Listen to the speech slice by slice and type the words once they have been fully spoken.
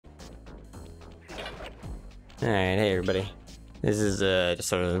Alright, hey everybody. This is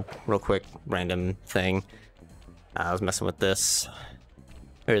just a real quick random thing. I was messing with this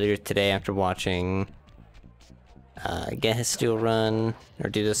earlier today after watching Get His Steel run,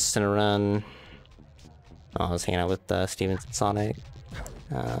 or do this in a run. I was hanging out with Stevens and Sonic.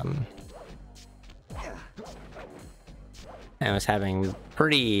 And I was having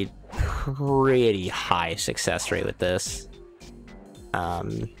pretty high success rate with this.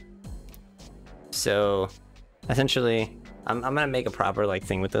 So essentially, I'm gonna make a proper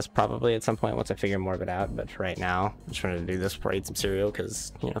thing with this probably at some point once I figure more of it out. But for right now, I'm just trying to do this before I eat some cereal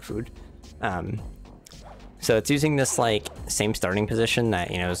because food. So it's using this same starting position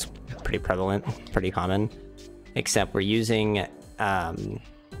that is pretty prevalent, pretty common, except we're using the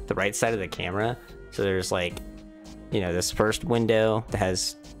right side of the camera. So there's this first window that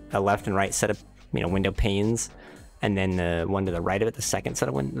has a left and right set of window panes, and then the one to the right of it, the second set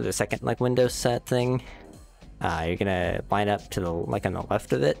of window set thing. You're gonna line up to the on the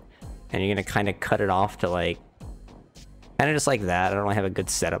left of it, and you're gonna kind of cut it off to kind of just like that. I don't really have a good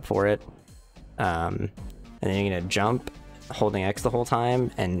setup for it. And then you're gonna jump, holding X the whole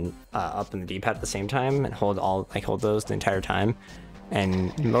time, and up in the D-pad at the same time, and hold those the entire time.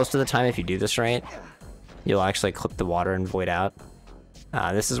 And most of the time, if you do this right, you'll actually clip the water and void out.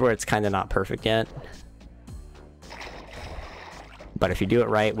 This is where it's kind of not perfect yet. But if you do it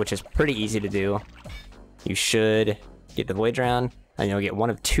right, which is pretty easy to do, you should get the Void Drown, and you'll get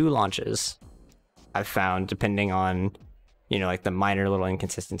one of two launches, I've found, depending on, the minor little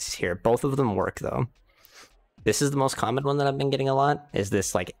inconsistencies here. Both of them work, though. This is the most common one that I've been getting a lot, is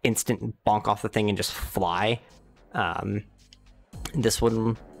this, instant bonk off the thing and just fly. This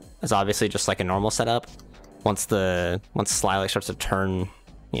one is obviously just a normal setup. Once the slide starts to turn,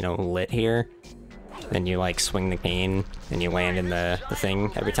 lit here, then you swing the cane and you land in the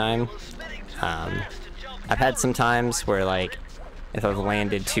thing every time. I've had some times where if I've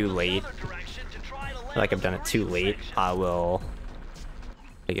landed too late, I've done it too late, I will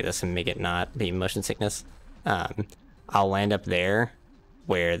look at this and make it not be motion sickness. I'll land up there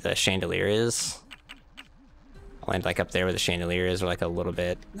where the chandelier is. I'll land up there where the chandelier is, or a little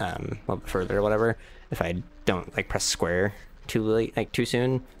bit further or whatever, if I don't press square too late, too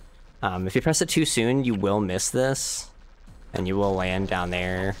soon. If you press it too soon, you will miss this, and you will land down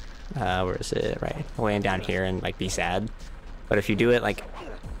there. Where is it? Right, land down here and be sad. But if you do it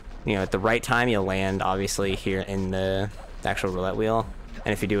at the right time, you'll land obviously here in the actual roulette wheel.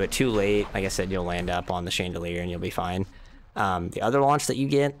 And if you do it too late, like I said, you'll land up on the chandelier and you'll be fine. The other launch that you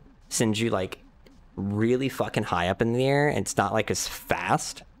get sends you really fucking high up in the air, and it's not as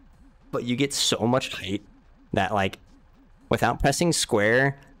fast, but you get so much height that without pressing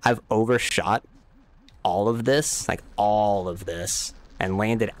square, I've overshot all of this, and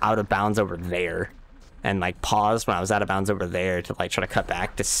landed out of bounds over there, and paused when I was out of bounds over there to try to cut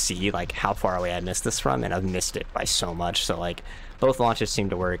back to see how far away I missed this from, and I've missed it by so much. So both launches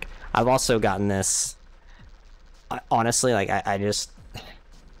seem to work. I've also gotten this, honestly, I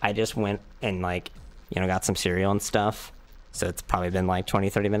just went and got some cereal and stuff, so it's probably been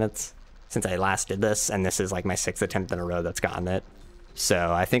 20-30 minutes since I last did this, and this is my 6th attempt in a row that's gotten it.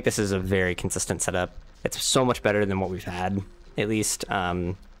 So I think this is a very consistent setup. It's so much better than what we've had, at least. It's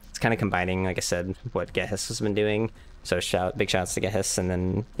kind of combining, like I said, what Get His has been doing. So big shouts to Get His, and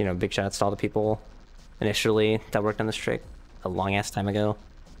then big shouts to all the people initially that worked on this trick a long ass time ago.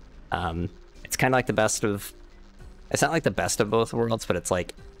 It's kind of the best of. It's not the best of both worlds, but it's the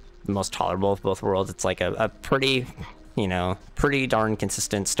most tolerable of both worlds. It's a pretty, pretty darn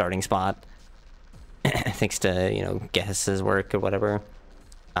consistent starting spot. Thanks to Get His's work or whatever.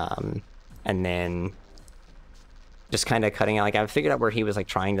 And then just kind of cutting out, I figured out where he was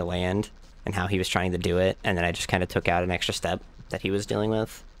trying to land and how he was trying to do it, and then I just kind of took out an extra step that he was dealing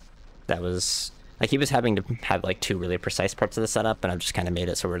with. That was he was having to have two really precise parts of the setup, and I've just kind of made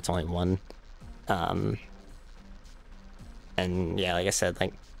it so where it's only one. And yeah, like I said,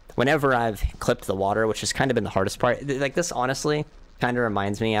 whenever I've clipped the water, which has kind of been the hardest part, this honestly kind of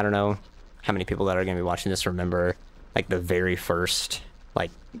reminds me, I don't know how many people that are going to be watching this remember the very first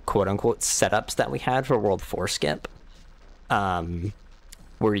quote unquote setups that we had for World 4 skip,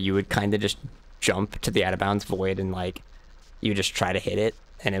 where you would kind of just jump to the out of bounds void and you just try to hit it,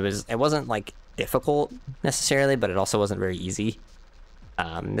 and it wasn't difficult necessarily, but it also wasn't very easy.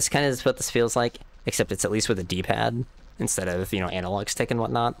 This kind of is what this feels like, except it's at least with a D-pad instead of analog stick and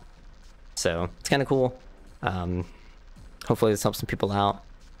whatnot. So it's kind of cool. Hopefully this helps some people out.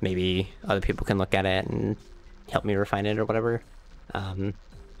 Maybe other people can look at it and help me refine it or whatever.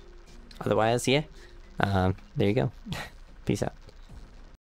 Otherwise, yeah. There you go. Peace out.